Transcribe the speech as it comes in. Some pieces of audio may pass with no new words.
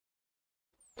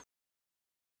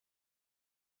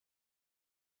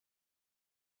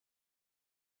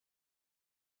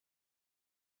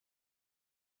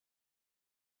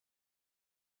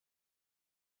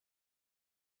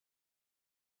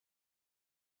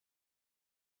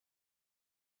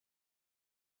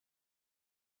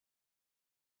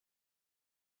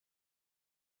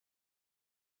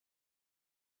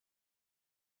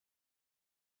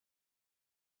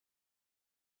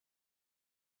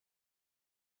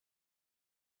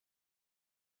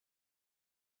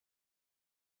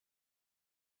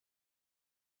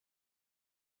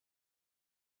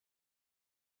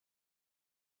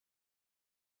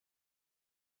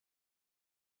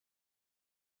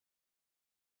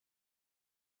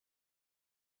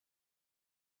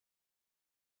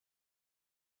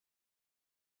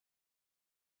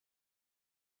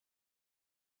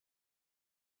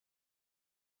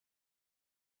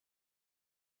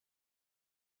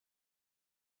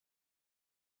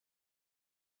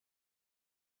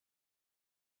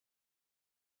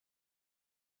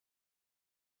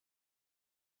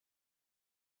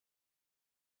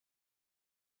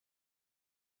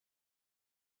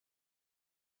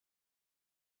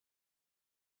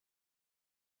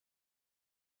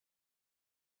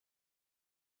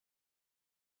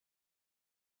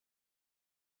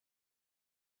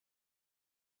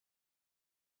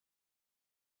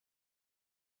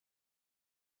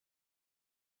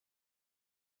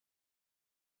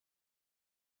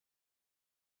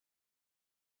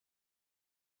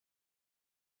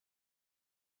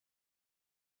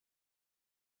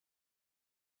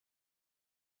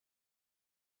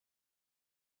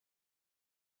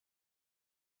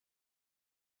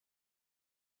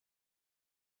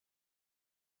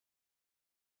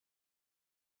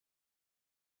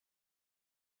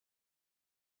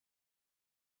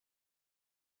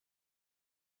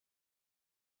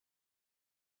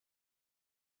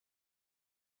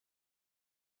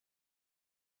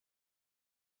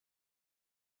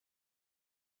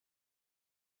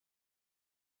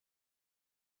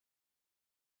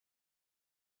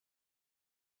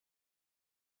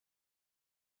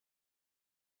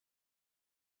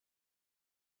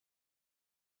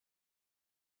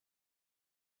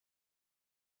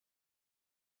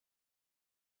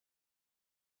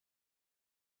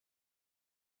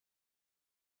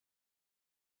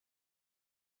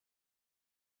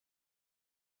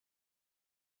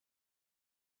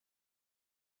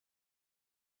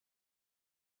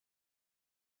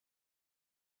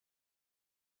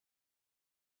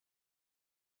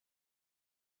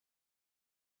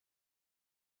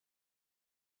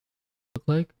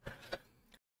like.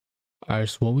 Alright,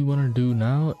 so what we want to do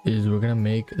now is we're gonna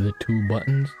make the two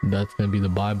buttons. That's gonna be the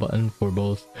buy button for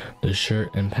both the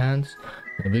shirt and pants.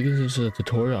 And because this is a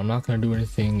tutorial, I'm not gonna do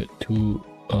anything too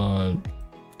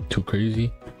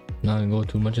crazy. I'm not gonna go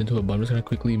too much into it, but I'm just gonna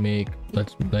quickly make,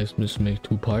 let's just make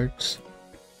two parts.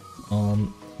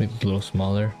 Make this a little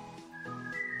smaller.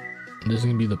 This is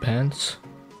gonna be the pants.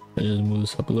 I just move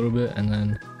this up a little bit, and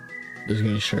then this is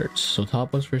gonna be shirts. So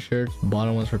top one's for shirts,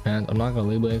 bottom one's for pants. I'm not gonna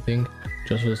label anything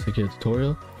just for this to get a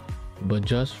tutorial, but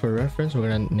just for reference, we're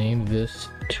gonna name this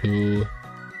to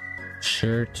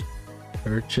shirt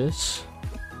purchase,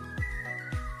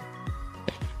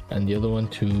 and the other one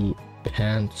to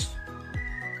pants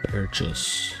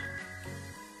purchase.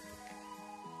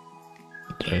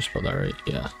 Did I spell that right?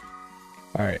 Yeah.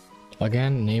 All right.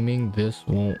 Again, naming this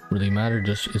won't really matter.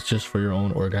 It's just for your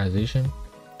own organization.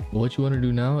 What you want to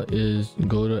do now is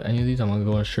go to any of these. I'm gonna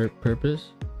go on shirt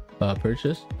purchase,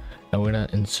 and we're gonna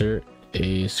insert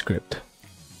a script.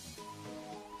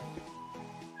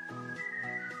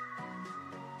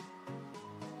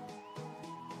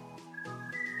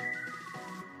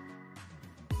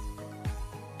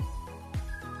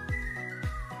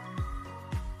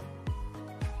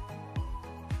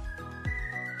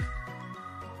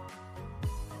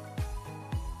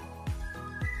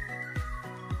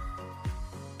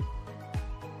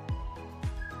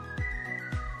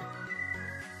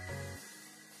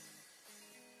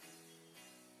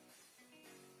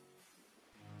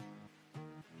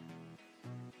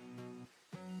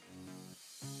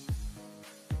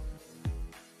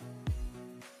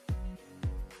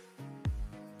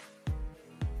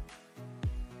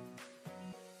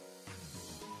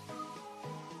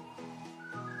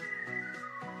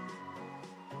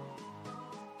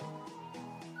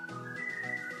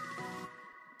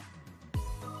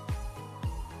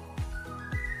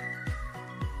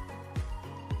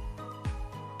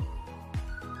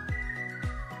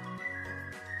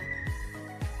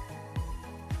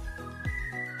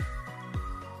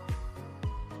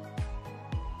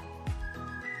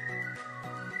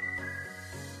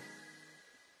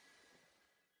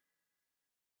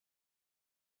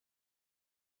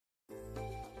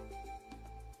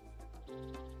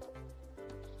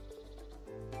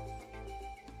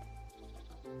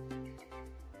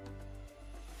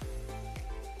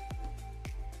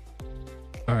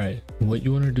 All right, what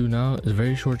you want to do now is a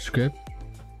very short script.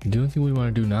 The only thing we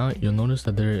want to do now, you'll notice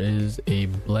that there is a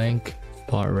blank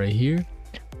spot right here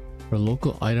for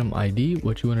local item ID.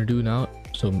 What you want to do now,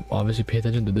 so obviously pay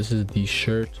attention that this is the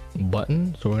shirt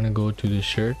button. So we're gonna go to the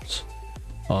shirts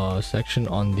section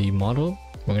on the model.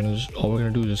 All we're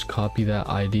gonna do is just copy that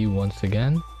ID once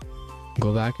again,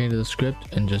 go back into the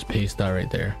script and just paste that right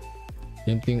there.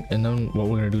 Same thing. And then what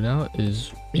we're gonna do now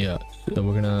is, yeah, so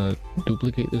we're gonna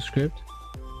duplicate the script,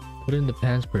 put in the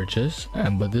pants purchase,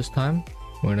 but this time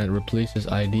we're gonna replace this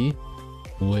ID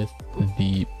with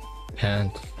the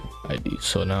pants ID.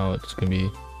 So now it's gonna be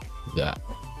that.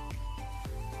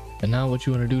 And now what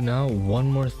you want to do now,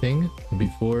 one more thing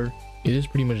before it is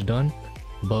pretty much done,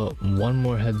 but one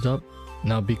more heads up.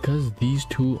 Now, because these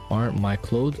two aren't my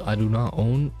clothes, I do not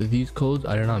own these codes,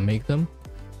 I did not make them.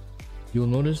 You'll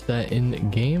notice that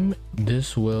in game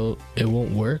it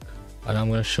won't work, and I'm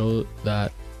going to show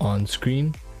that on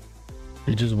screen.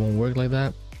 It just won't work like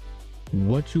that.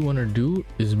 What you want to do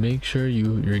is make sure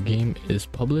your game is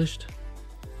published.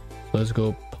 Let's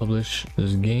go publish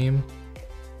this game.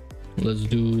 Let's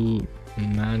do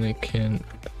Mannequin,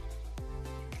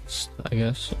 I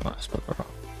guess. Oh, I spelled that wrong.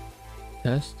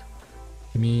 Test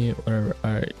me, whatever.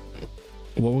 All right,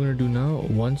 what we're gonna do now,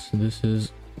 once this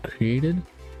is created,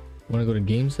 we're gonna go to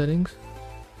game settings,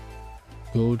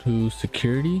 go to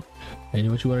security, and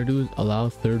what you want to do is allow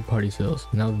third-party sales.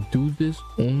 Now do this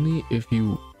only if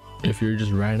you're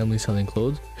just randomly selling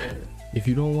clothes. If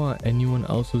you don't want anyone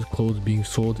else's clothes being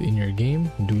sold in your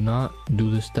game, do not do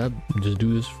this step. Just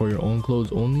do this for your own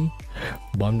clothes only.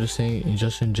 But I'm just saying,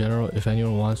 just in general, if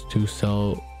anyone wants to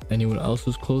sell anyone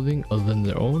else's clothing other than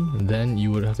their own, then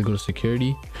you would have to go to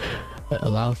security,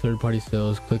 allow third-party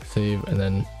sales, click save, and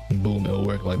then boom, it will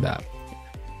work like that.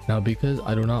 Now, because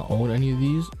I do not own any of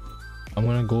these, I'm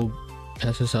gonna go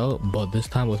test this out, but this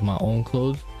time with my own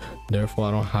clothes. Therefore,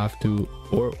 I don't have to,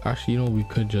 or actually, you know, we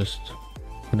could just,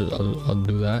 I'll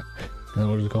do that, and then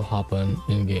we'll just go hop on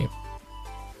in game.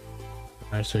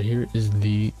 All right, so here is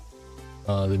the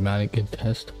mannequin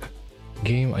test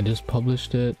game. I just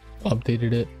published it,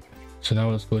 updated it. So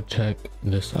now let's go check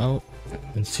this out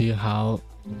and see how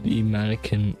the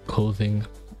mannequin clothing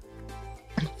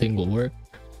thing will work.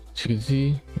 As you can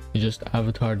see, you just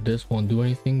avatar this, won't do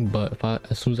anything, but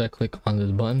as soon as I click on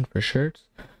this button for shirts,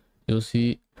 you'll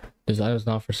see this item's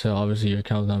not for sale. Obviously your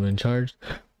account's not been charged,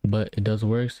 but it does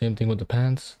work. Same thing with the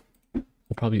pants.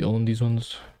 I'll probably own these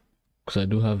ones because I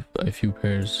do have a few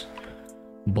pairs,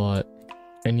 but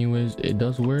anyways, it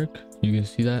does work. You can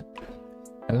see that.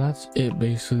 And that's it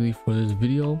basically for this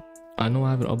video. I know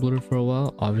I haven't uploaded for a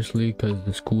while, obviously, because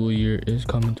the school year is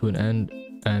coming to an end,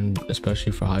 and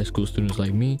especially for high school students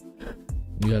like me,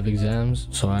 you have exams,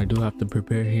 so I do have to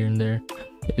prepare here and there.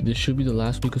 This should be the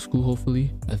last week of school,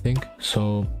 hopefully, I think.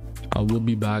 So I will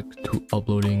be back to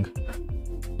uploading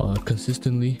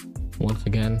consistently once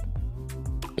again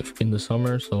in the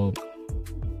summer. So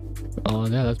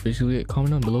yeah, that's basically it.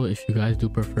 Comment down below if you guys do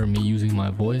prefer me using my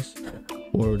voice,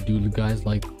 or do you guys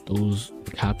like those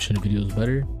caption videos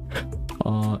better.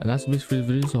 And that's basically for this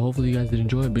video, so hopefully you guys did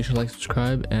enjoy. Be sure to like,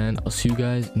 subscribe, and I'll see you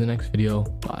guys in the next video.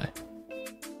 Bye.